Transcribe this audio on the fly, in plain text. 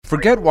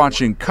Forget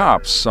watching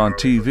cops on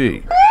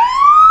TV.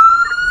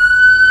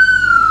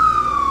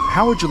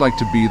 How would you like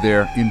to be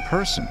there in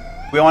person?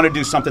 We want to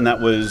do something that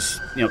was,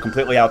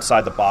 completely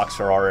outside the box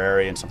for our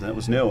area and something that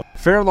was new.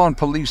 Fair Lawn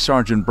Police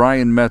Sergeant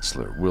Brian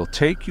Metzler will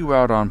take you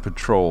out on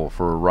patrol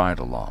for a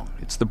ride-along.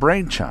 It's the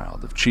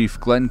brainchild of Chief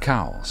Glenn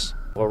Cowles.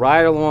 A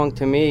ride-along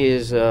to me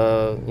is,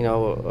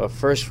 a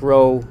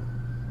first-row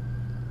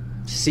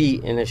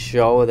seat in a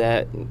show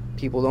that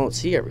people don't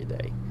see every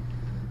day.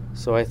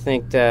 So I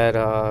think that,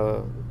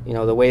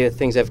 the way that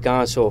things have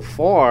gone so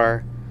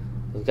far,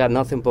 we've got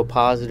nothing but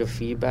positive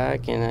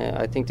feedback, and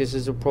I think this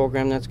is a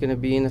program that's going to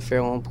be in the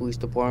Fair Lawn Police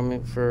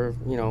Department for,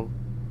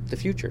 the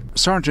future.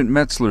 Sergeant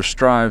Metzler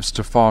strives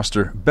to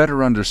foster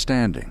better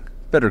understanding,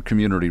 better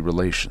community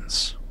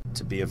relations.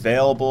 To be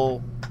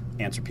available,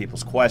 answer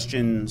people's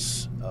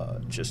questions,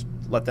 just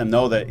let them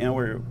know that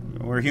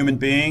we're human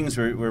beings,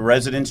 we're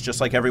residents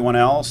just like everyone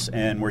else,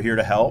 and we're here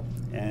to help.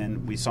 And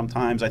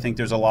I think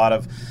there's a lot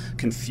of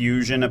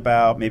confusion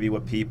about maybe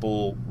what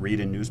people read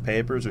in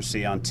newspapers or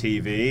see on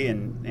TV,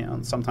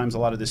 and sometimes a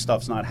lot of this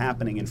stuff's not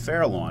happening in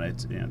Fair Lawn.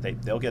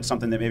 They'll get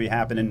something that maybe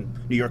happened in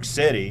New York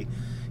City,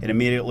 and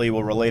immediately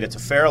will relate it to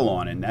Fair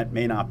Lawn, and that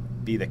may not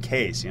be the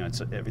case.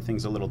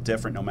 Everything's a little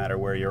different no matter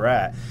where you're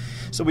at.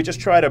 So we just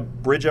try to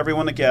bridge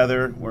everyone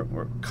together.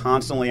 We're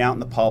constantly out in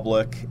the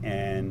public,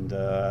 and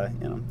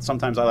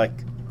sometimes I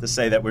like to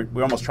say that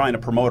we're almost trying to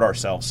promote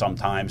ourselves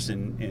sometimes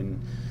and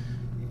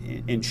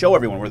show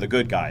everyone we're the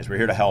good guys. We're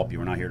here to help you.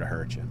 We're not here to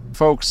hurt you.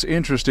 Folks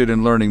interested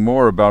in learning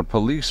more about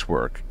police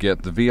work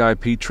get the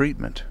VIP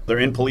treatment. They're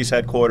in police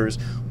headquarters.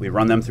 We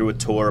run them through a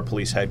tour of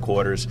police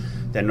headquarters.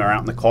 Then they're out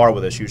in the car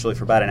with us, usually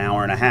for about an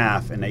hour and a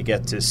half, and they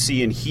get to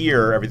see and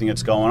hear everything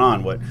that's going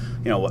on. What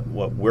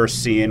we're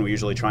seeing, we're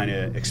usually trying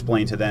to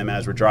explain to them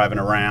as we're driving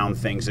around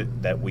things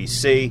that we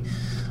see.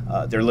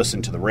 They're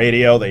listening to the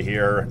radio. They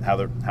hear how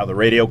the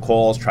radio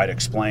calls, try to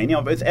explain.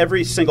 With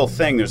every single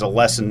thing, there's a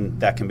lesson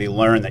that can be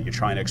learned that you're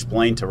trying to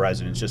explain to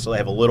residents, just so they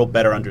have a little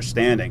better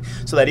understanding.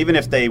 So that even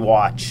if they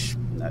watch,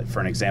 for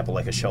an example,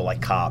 like a show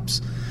like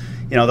Cops,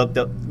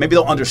 maybe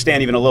they'll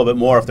understand even a little bit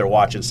more if they're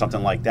watching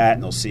something like that,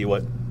 and they'll see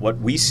what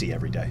we see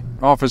every day.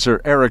 Officer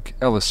Eric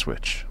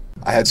Elliswich.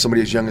 I had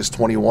somebody as young as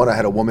 21. I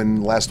had a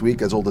woman last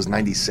week as old as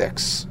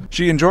 96.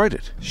 She enjoyed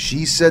it.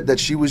 She said that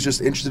she was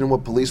just interested in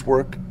what police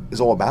work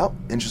is all about,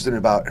 interested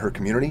about her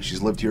community.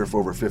 She's lived here for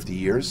over 50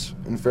 years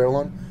in Fair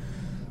Lawn.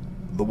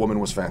 The woman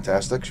was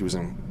fantastic. She was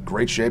in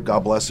great shape,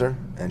 God bless her,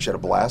 and she had a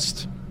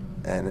blast,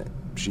 and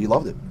she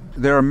loved it.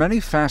 There are many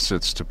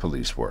facets to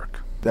police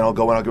work. Then I'll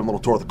go in, I'll give them a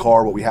little tour of the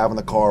car, what we have in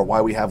the car,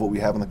 why we have what we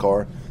have in the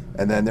car,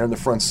 and then they're in the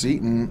front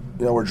seat, and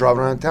we're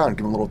driving around town, give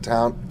them a little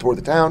tour of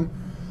the town,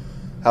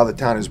 how the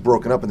town is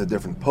broken up into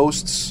different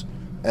posts,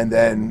 and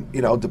then,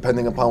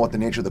 depending upon what the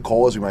nature of the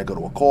call is, we might go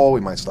to a call, we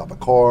might stop a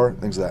car,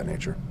 things of that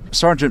nature.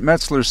 Sergeant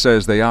Metzler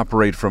says they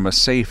operate from a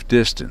safe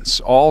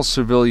distance. All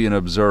civilian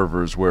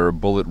observers wear a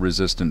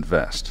bullet-resistant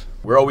vest.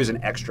 We're always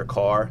an extra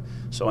car,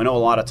 so I know a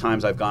lot of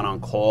times I've gone on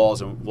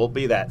calls, and we'll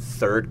be that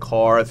third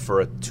car for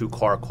a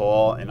two-car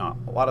call, and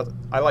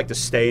I like to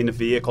stay in the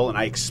vehicle, and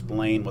I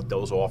explain what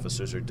those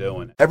officers are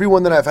doing.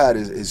 Everyone that I've had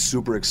is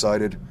super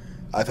excited.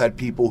 I've had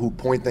people who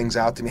point things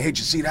out to me. Hey, did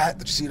you see that?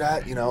 Did you see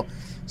that?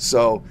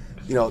 So,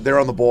 they're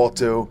on the ball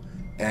too,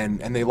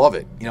 and they love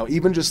it.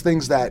 Even just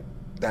things that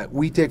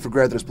we take for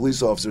granted as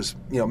police officers,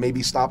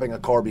 maybe stopping a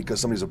car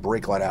because somebody has a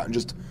brake light out and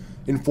just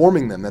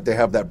informing them that they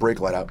have that brake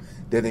light out.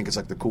 They think it's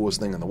like the coolest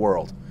thing in the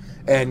world.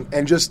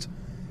 And just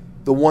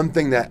the one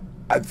thing that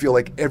I feel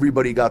like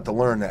everybody got to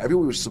learn, that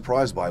everybody was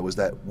surprised by, was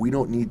that we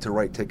don't need to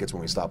write tickets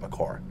when we stop a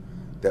car,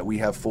 that we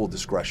have full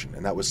discretion.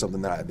 And that was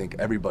something that I think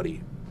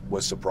everybody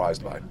was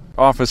surprised by.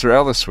 Officer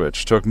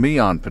Elliswich took me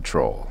on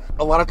patrol.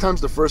 A lot of times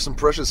the first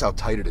impression is how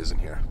tight it is in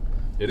here.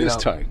 It is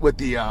tight. With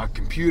the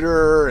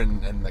computer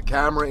and the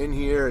camera in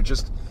here, it's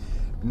just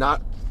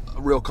not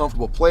a real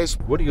comfortable place.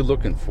 What are you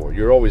looking for?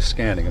 You're always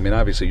scanning.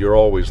 Obviously you're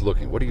always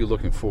looking. What are you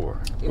looking for?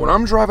 When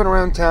I'm driving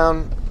around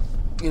town,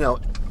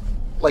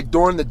 like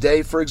during the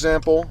day, for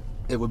example,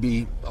 it would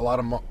be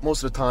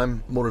most of the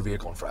time, motor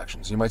vehicle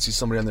infractions. You might see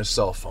somebody on their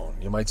cell phone.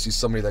 You might see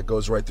somebody that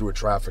goes right through a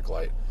traffic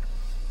light.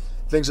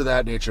 Things of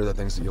that nature are the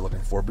things that you're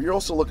looking for, but you're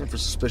also looking for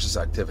suspicious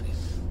activity.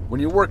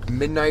 When you work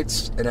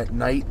midnights and at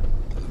night,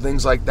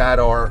 things like that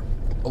are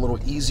a little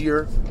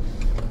easier.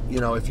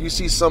 If you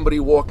see somebody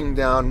walking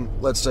down,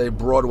 let's say,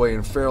 Broadway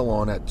in Fair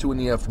Lawn at 2 in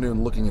the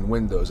afternoon looking in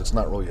windows, it's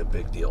not really a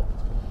big deal.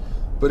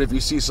 But if you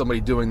see somebody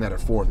doing that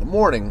at 4 in the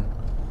morning,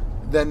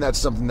 then that's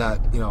something that,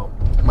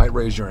 might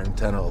raise your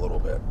antenna a little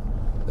bit,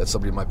 that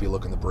somebody might be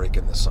looking to break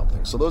into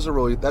something. So that's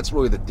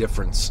really the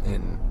difference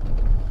in,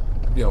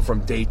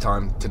 from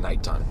daytime to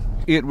nighttime.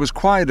 It was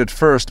quiet at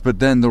first, but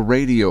then the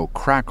radio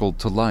crackled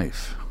to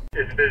life.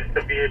 Is this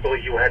the vehicle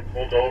you had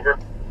pulled over?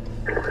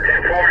 10-4.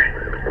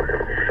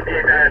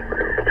 Doesn't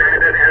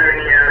have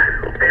any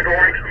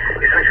paperwork.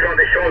 He's actually on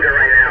the shoulder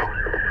right now,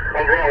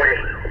 on Broadway.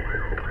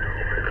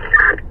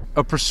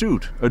 A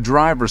pursuit. A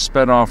driver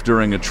sped off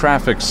during a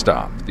traffic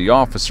stop. The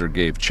officer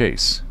gave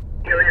chase.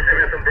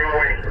 Elizabeth on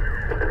Broadway.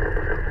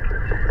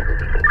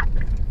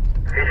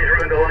 He's just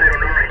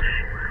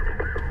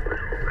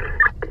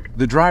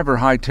The driver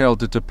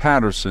hightailed it to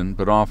Patterson,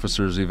 but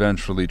officers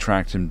eventually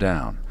tracked him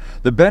down.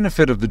 The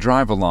benefit of the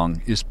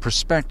drive-along is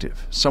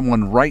perspective,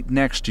 someone right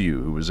next to you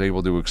who is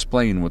able to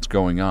explain what's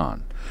going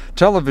on.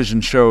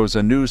 Television shows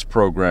and news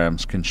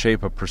programs can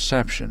shape a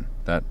perception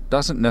that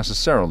doesn't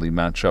necessarily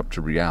match up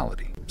to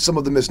reality. Some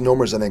of the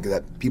misnomers, I think,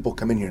 that people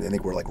come in here and they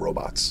think we're like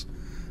robots.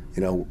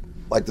 You know,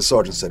 like the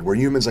sergeant said, we're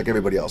humans like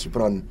everybody else. We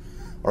put on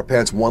our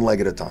pants one leg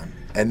at a time.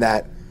 And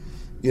that,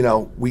 you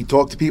know, we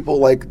talk to people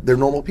like they're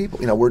normal people.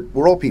 You know,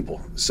 we're all people.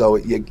 So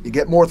you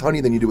get more with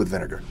honey than you do with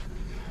vinegar.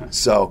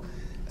 So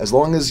as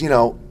long as, you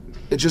know,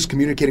 it's just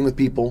communicating with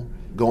people,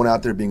 going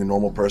out there, being a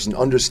normal person,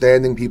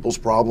 understanding people's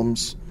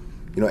problems.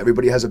 You know,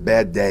 everybody has a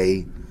bad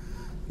day,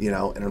 you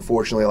know, and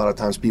unfortunately a lot of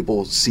times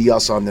people see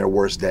us on their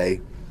worst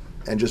day,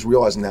 and just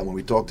realizing that when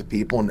we talk to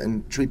people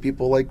and treat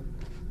people like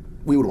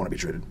we would want to be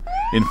treated.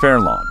 In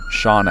Fair Lawn,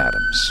 Sean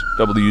Adams,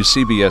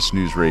 WCBS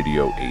News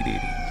Radio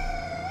 880.